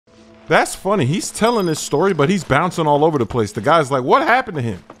That's funny. He's telling this story, but he's bouncing all over the place. The guy's like, what happened to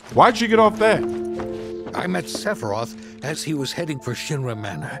him? Why'd you get off that? I met Sephiroth as he was heading for Shinra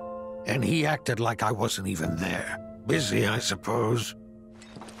Manor, and he acted like I wasn't even there. Busy, I suppose.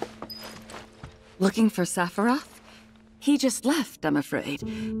 Looking for Sephiroth? He just left, I'm afraid.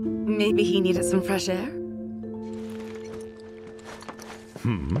 Maybe he needed some fresh air?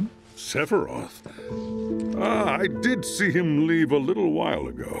 Sephiroth? Ah, I did see him leave a little while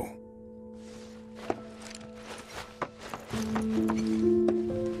ago.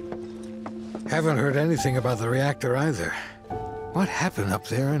 Haven't heard anything about the reactor either. What happened up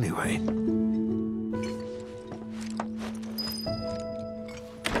there anyway?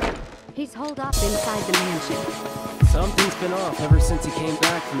 He's holed up inside the mansion. Something's been off ever since he came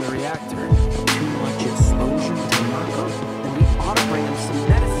back from the reactor. Too much exposure to Marco, and we ought to bring him some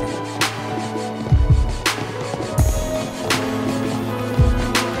medicine.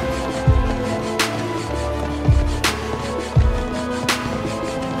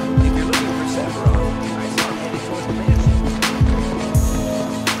 If you're looking for Sephiroth, I saw him heading towards the mansion.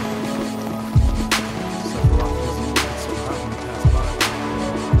 Sephiroth wasn't moving so hard when he passed by.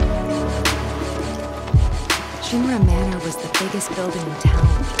 Shinra Manor was the biggest building in town,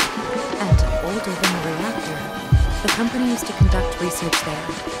 and older than the reactor. The company used to conduct research there,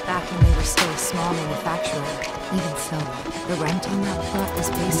 back when they were still a small manufacturer. Even so, the rent on that plot was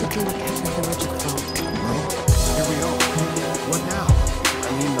basically what kept the village afloat. Well, here we are. What now?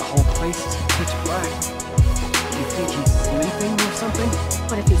 I mean, the whole place is pitch black. You think he's sleeping or something?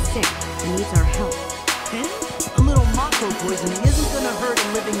 What if he's sick and needs our help? Eh? A little Mako poisoning isn't gonna hurt a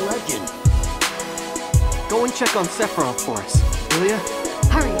living legend. Go and check on Sephiroth for us, will ya?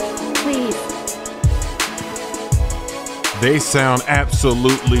 Hurry, please. They sound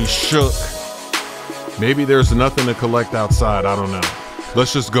absolutely shook. Maybe there's nothing to collect outside. I don't know.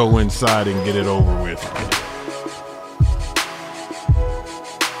 Let's just go inside and get it over with.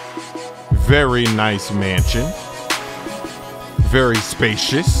 Very nice mansion. Very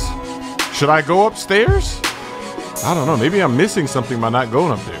spacious. Should I go upstairs? I don't know. Maybe I'm missing something by not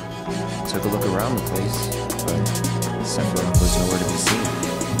going up there. Took a look around the place, but Sephiroth was nowhere to be seen.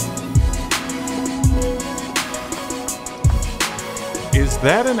 Is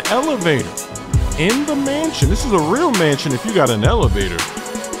that an elevator in the mansion? This is a real mansion if you got an elevator.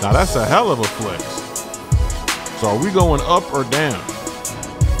 Now that's a hell of a flex. So are we going up or down?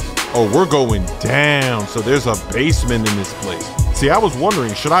 Oh, we're going down. So there's a basement in this place. See, I was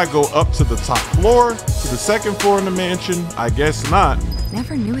wondering, should I go up to the top floor, to the second floor in the mansion? I guess not.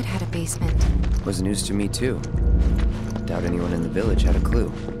 Never knew it had a basement. Was news to me too. Doubt anyone in the village had a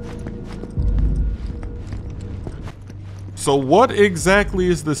clue. So what exactly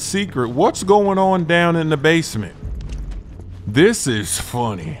is the secret? What's going on down in the basement? This is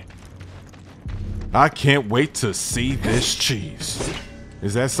funny. I can't wait to see this cheese.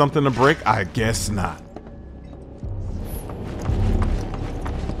 Is that something to break? I guess not.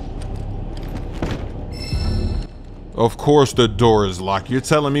 Of course the door is locked. You're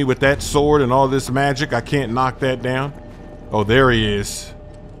telling me with that sword and all this magic, I can't knock that down? Oh, there he is.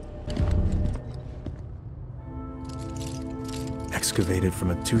 Excavated from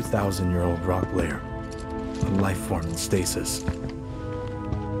a 2,000-year-old rock layer, a life form in stasis.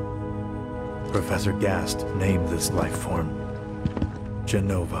 Professor Gast named this life form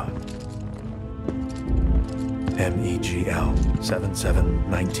Genova. MEGL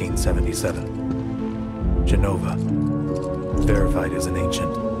 77-1977. Genova. Verified as an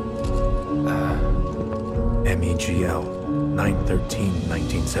ancient. MEGL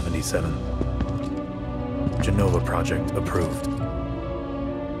 9/13/1977. Genova project approved.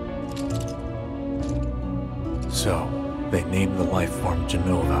 So, they named the life form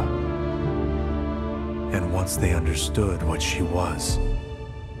Genova. And once they understood what she was,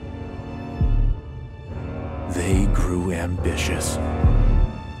 they grew ambitious.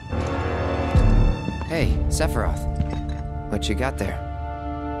 Hey, Sephiroth. What you got there?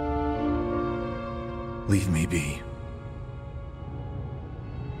 Leave me be.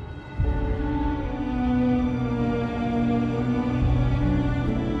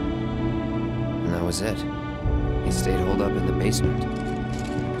 And that was it. He stayed holed up in the basement.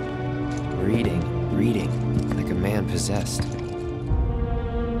 Reading, like a man possessed.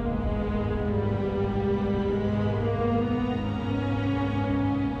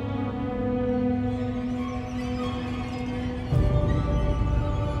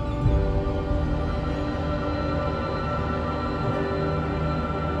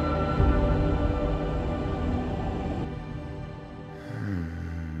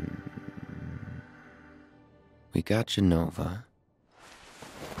 We got Genova.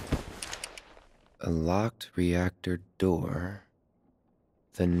 A locked reactor door.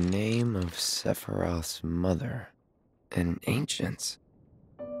 The name of Sephiroth's mother. And ancients.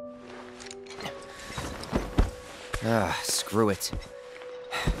 Ah, screw it.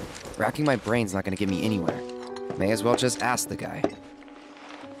 Racking my brain's not gonna get me anywhere. May as well just ask the guy.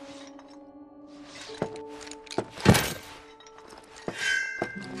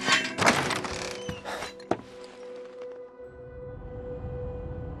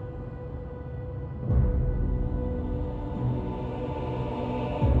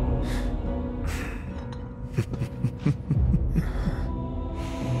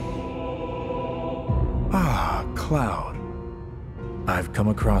 Ah, Cloud. I've come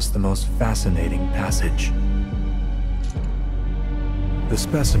across the most fascinating passage. The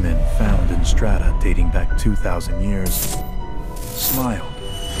specimen found in strata dating back 2,000 years smiled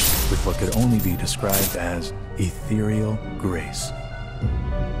with what could only be described as ethereal grace.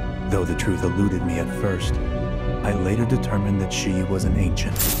 Though the truth eluded me at first, I later determined that she was an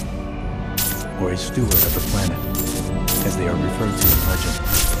ancient, or a steward of the planet, as they are referred to in legend.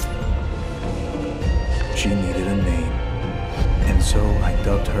 She needed a name, and so I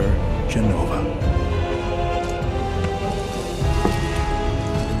dubbed her Jenova.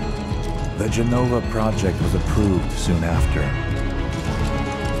 The Jenova project was approved soon after.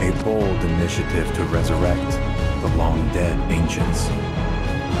 A bold initiative to resurrect the long-dead ancients.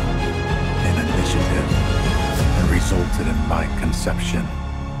 An initiative that resulted in my conception.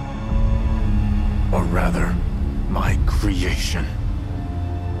 Or rather, my creation.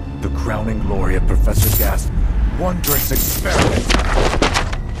 The crowning glory of Professor Gast's wondrous experiment.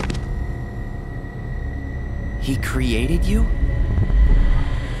 He created you?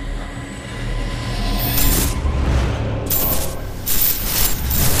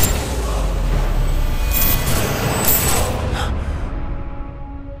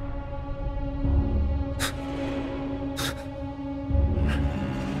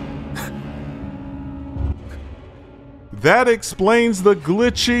 That explains the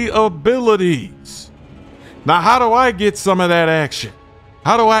glitchy abilities. Now, how do I get some of that action?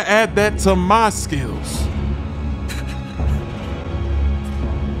 How do I add that to my skills?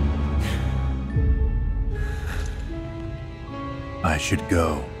 I should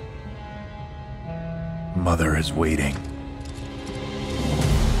go. Mother is waiting.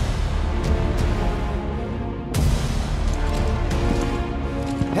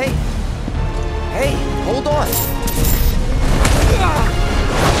 Hey! Hey, hold on!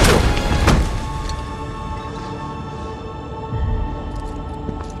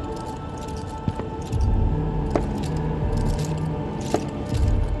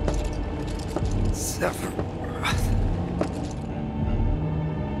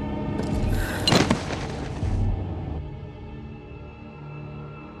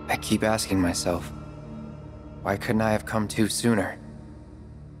 I keep asking myself, why couldn't I have come to sooner?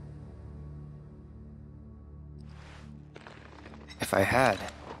 If I had,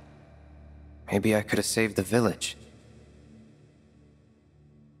 maybe I could have saved the village.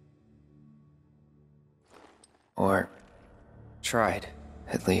 Or tried,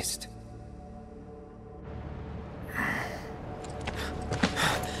 at least.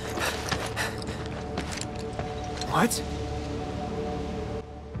 What?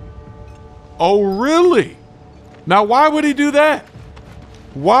 Oh, really? Now, why would he do that?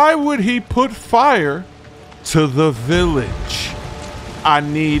 Why would he put fire to the village? I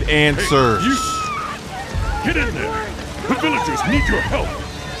need answers. Hey, you! Get in there! The villagers need your help!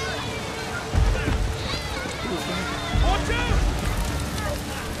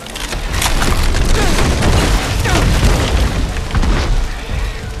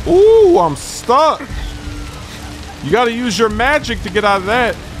 Ooh, I'm stuck. You gotta use your magic to get out of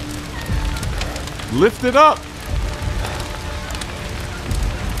that. Lift it up.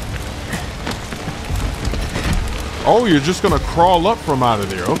 Oh, you're just gonna crawl up from out of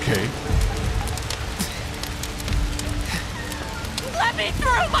there. Okay. Let me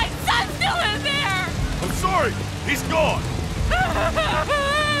through! My son's still in there! I'm sorry! He's gone!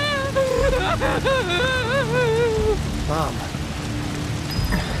 Mom.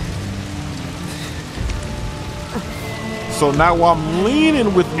 So now I'm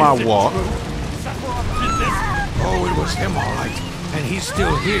leaning with my walk. Oh, it was him, all right. And he's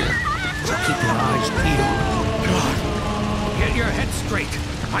still here. So keep your eyes peeled. God. Get your head straight.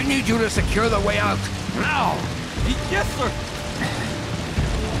 I need you to secure the way out. Now! Yes, sir!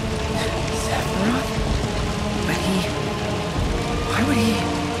 Sephiroth? But why would he?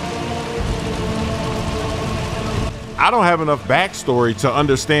 I don't have enough backstory to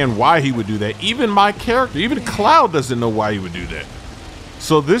understand why he would do that. Even my character, even Cloud doesn't know why he would do that.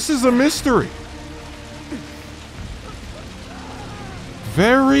 So this is a mystery.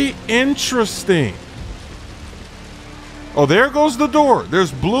 Very interesting. Oh, there goes the door.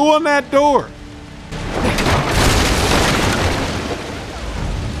 There's blue on that door.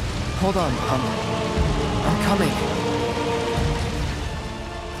 Hold on, I'm coming.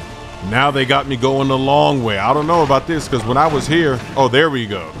 Now they got me going the long way. I don't know about this, because when I was here, oh, there we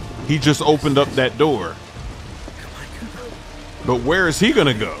go. He just opened up that door. But where is he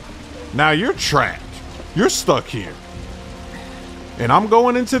gonna go? Now you're trapped. You're stuck here. And I'm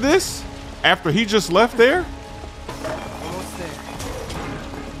going into this after he just left there?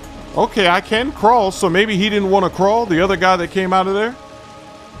 Okay, I can crawl, so maybe he didn't want to crawl, the other guy that came out of there.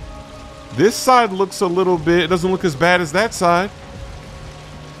 This side looks a little bit, it doesn't look as bad as that side.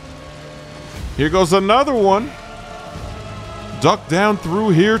 Here goes another one. Duck down through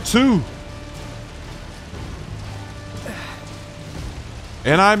here too.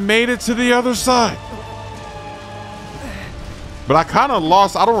 And I made it to the other side. But I kind of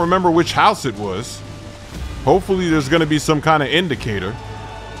lost, I don't remember which house it was. Hopefully there's gonna be some kind of indicator.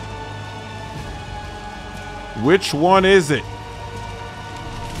 Which one is it?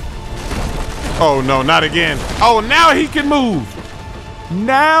 Oh no, not again. Oh, now he can move.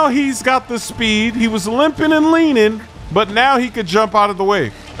 Now he's got the speed. He was limping and leaning, but now he could jump out of the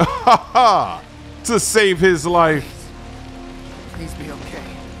way. To save his life. Please be okay.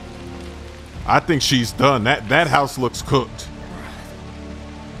 I think she's done. That house looks cooked.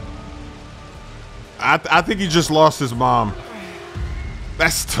 I think he just lost his mom.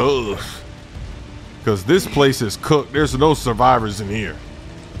 That's tough. Because this place is cooked. There's no survivors in here.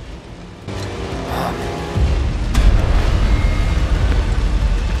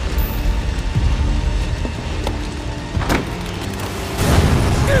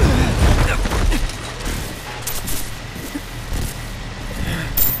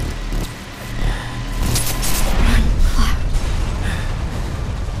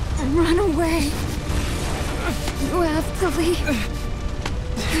 Run away. You have to leave.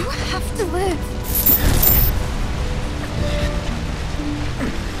 You have to live.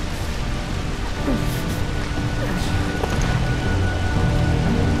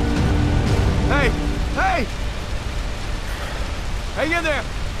 Hey! Hey! Hang in there!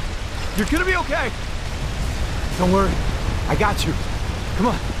 You're gonna be okay! Don't worry. I got you. Come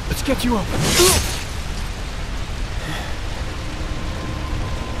on, let's get you up.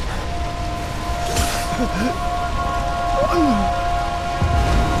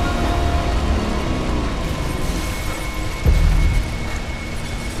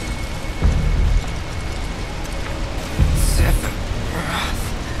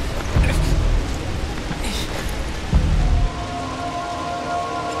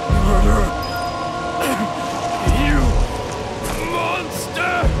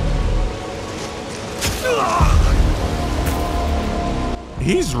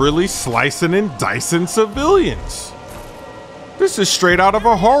 He's really slicing and dicing civilians. This is straight out of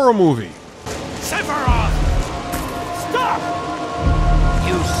a horror movie. Sephiroth! Stop!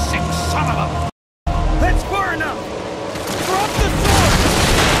 You sick son of a... That's far enough! Drop the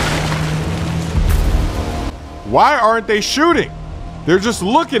sword! Why aren't they shooting? They're just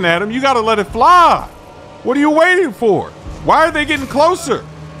looking at him. You gotta let it fly. What are you waiting for? Why are they getting closer?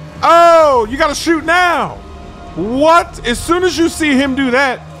 Oh, you gotta shoot now. What? As soon as you see him do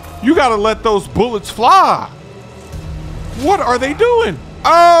that, you gotta let those bullets fly. What are they doing?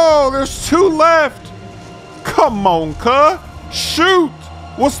 Oh, there's two left. Come on, cuh. Shoot.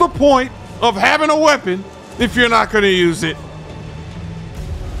 What's the point of having a weapon if you're not gonna use it?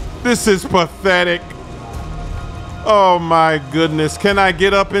 This is pathetic. Oh my goodness. Can I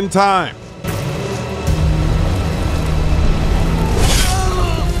get up in time?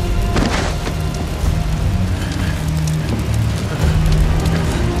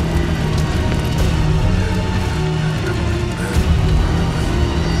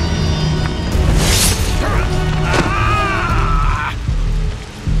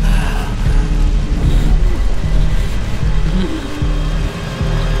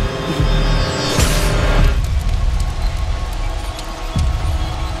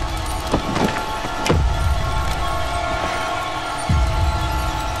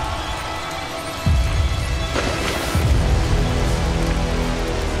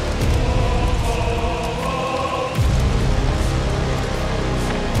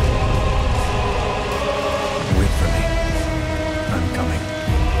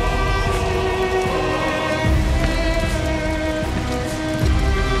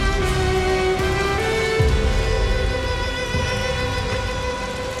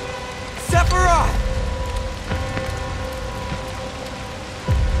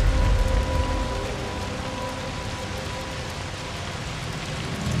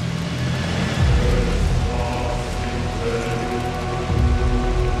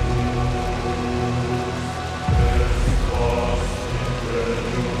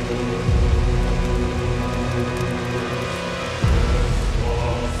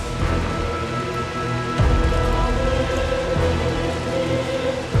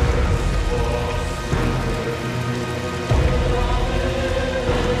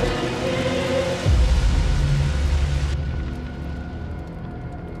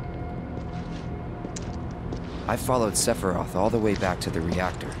 I followed Sephiroth all the way back to the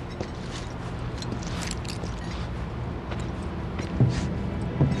reactor.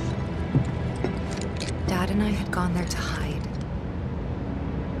 Dad and I had gone there to hide.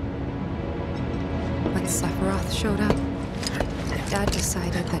 When Sephiroth showed up, Dad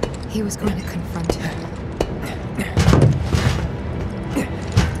decided that he was going to confront him.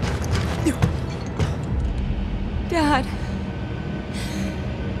 Dad!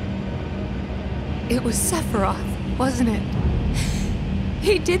 It was Sephiroth, wasn't it?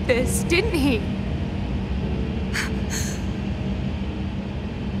 He did this, didn't he?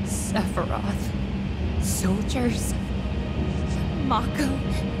 Sephiroth. Soldiers. Mako.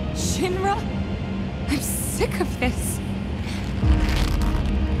 Shinra. I'm sick of this.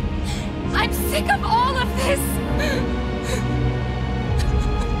 I'm sick of all of this!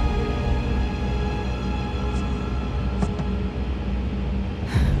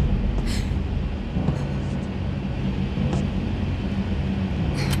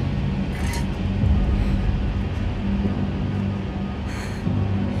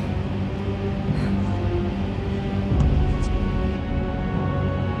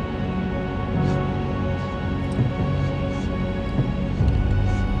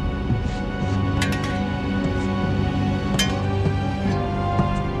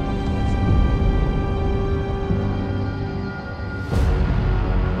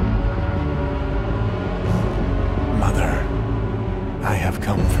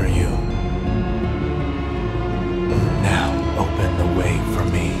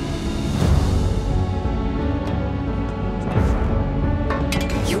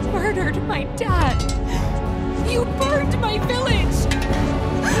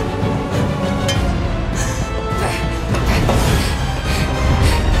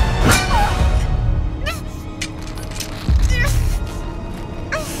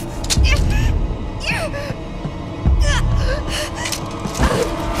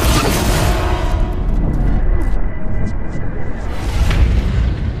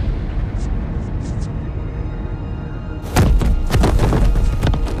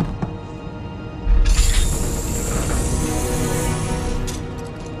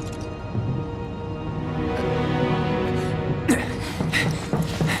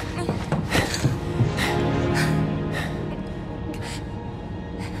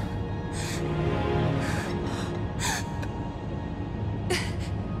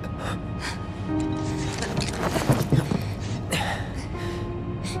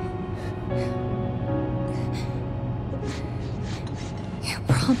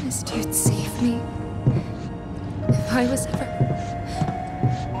 Promised you'd save me if I was ever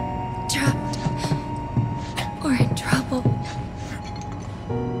trapped or in trouble.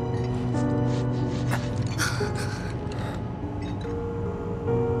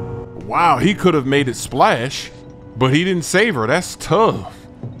 Wow, he could have made it splash, but he didn't save her. That's tough.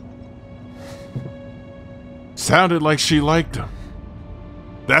 Sounded like she liked him.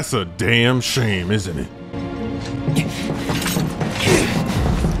 That's a damn shame, isn't it?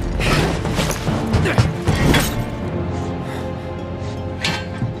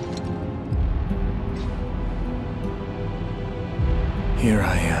 Here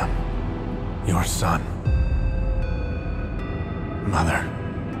I am, your son. Mother,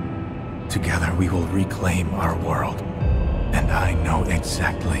 together we will reclaim our world. And I know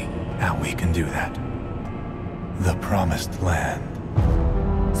exactly how we can do that. The Promised Land.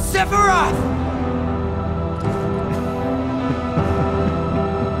 Sephiroth!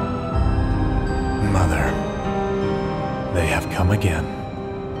 Mother, they have come again.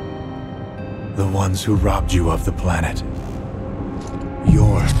 The ones who robbed you of the planet.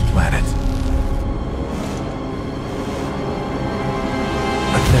 Your planet.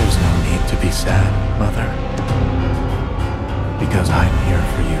 But there's no need to be sad, Mother. Because I'm here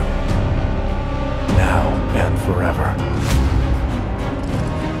for you. Now and forever.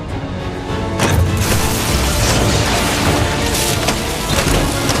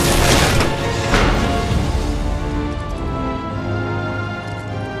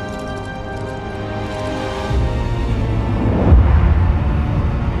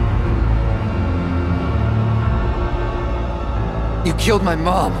 You killed my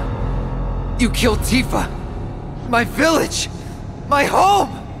mom. You killed Tifa. My village. My home.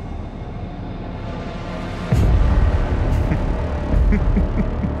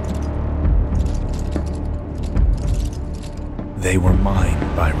 They were mine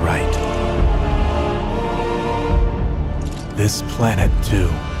by right. This planet too,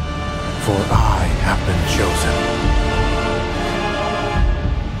 for I have been chosen.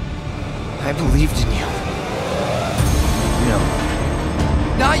 I believed in you. No.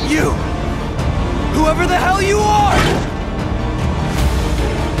 Not you! Whoever the hell you are!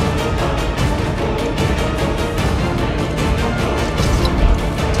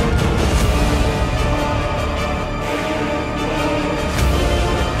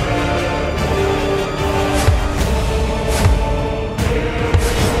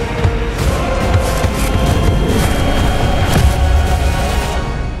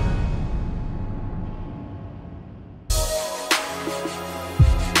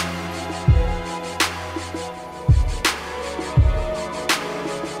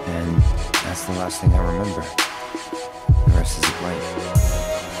 That's the last thing I remember. The rest is a blank.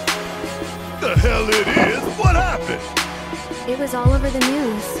 The hell it is? What happened? It was all over the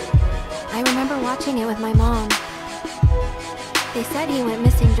news. I remember watching it with my mom. They said he went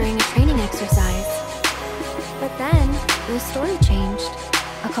missing during a training exercise. But then, the story changed.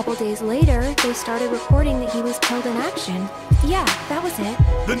 A couple days later, they started reporting that he was killed in action. Yeah, that was it.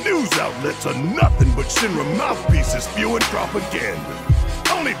 The news outlets are nothing but Shinra mouthpieces spewing propaganda.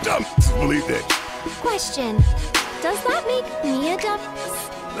 Only dummies believe that. Question. Does that make me a dumbass?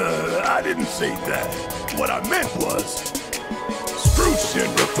 I didn't say that. What I meant was, screw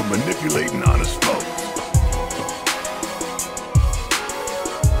Shinra for manipulating honest folks.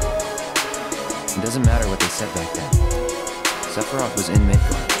 It doesn't matter what they said back then. Sephiroth was in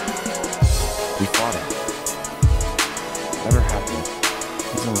Midgard. We fought him. Whatever happened,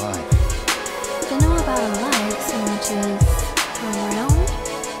 he's alive. Don't know about alive so much as around?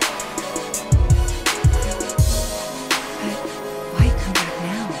 But why come back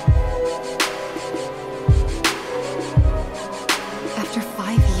now? After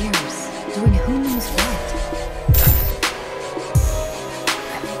 5 years, doing who knows what?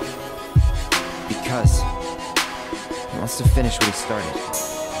 Because he wants to finish what he started.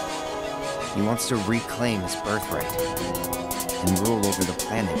 He wants to reclaim his birthright and rule over the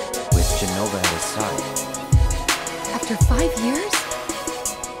planet with Jenova at his side. After 5 years?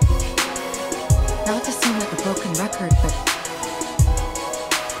 Not to sound like a broken record, but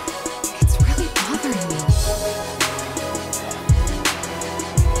it's really bothering me.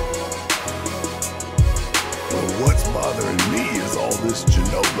 Well, what's bothering me is all this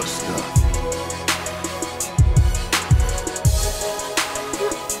Jenova stuff.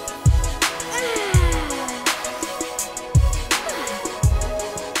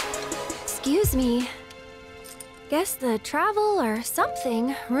 Excuse me. Guess the travel or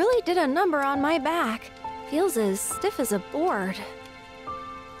something really did a number on my back. Feels as stiff as a board.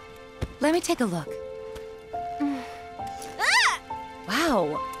 Let me take a look.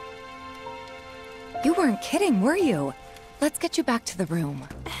 Wow. You weren't kidding, were you? Let's get you back to the room.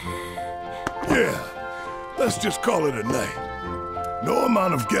 Yeah, let's just call it a night. No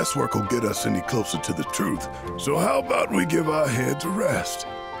amount of guesswork will get us any closer to the truth, so how about we give our heads a rest?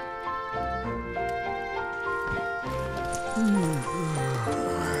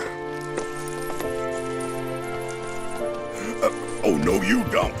 Oh, no, you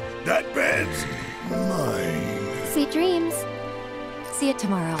don't. That bed's mine. Sweet dreams. See you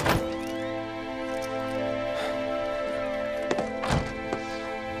tomorrow.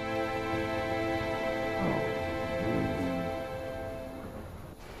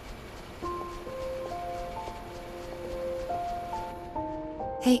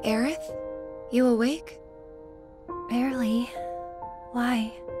 Hey, Aerith? You awake? Barely.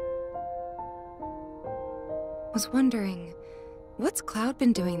 Why? Was wondering, what's Cloud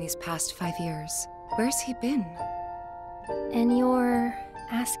been doing these past 5 years? Where's he been? And you're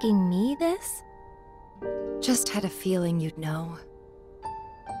asking me this? Just had a feeling you'd know.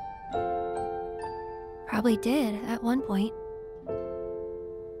 Probably did at one point.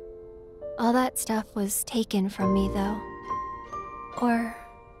 All that stuff was taken from me, though. Or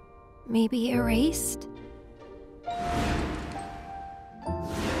maybe erased?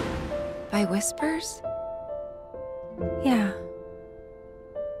 By whispers? Yeah.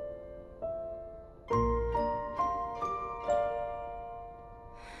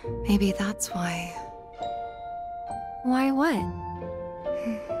 Maybe that's why. Why what?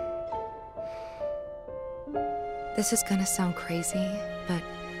 This is gonna sound crazy, but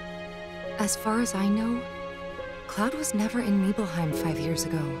as far as I know, Cloud was never in Nibelheim 5 years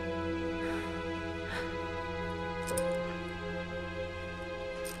ago.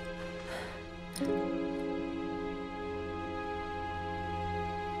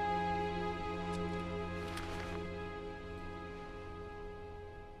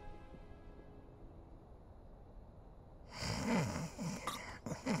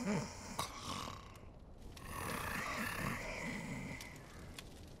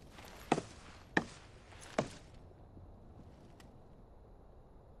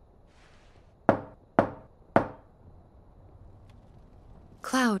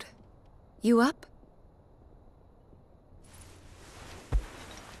 You up?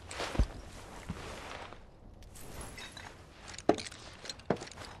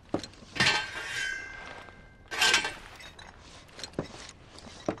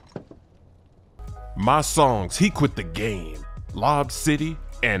 My songs, He Quit the Game, Lob City,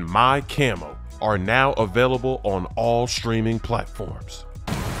 and My Camo are now available on all streaming platforms.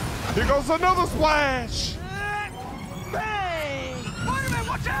 Here goes another splash! Bang! Spider-Man,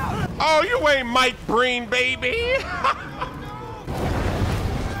 watch out! Oh, you ain't Mike Breen, baby!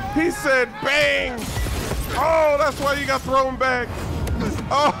 He said bang! Oh, that's why you got thrown back.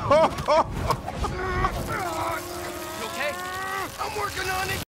 Oh, You okay? I'm working on it.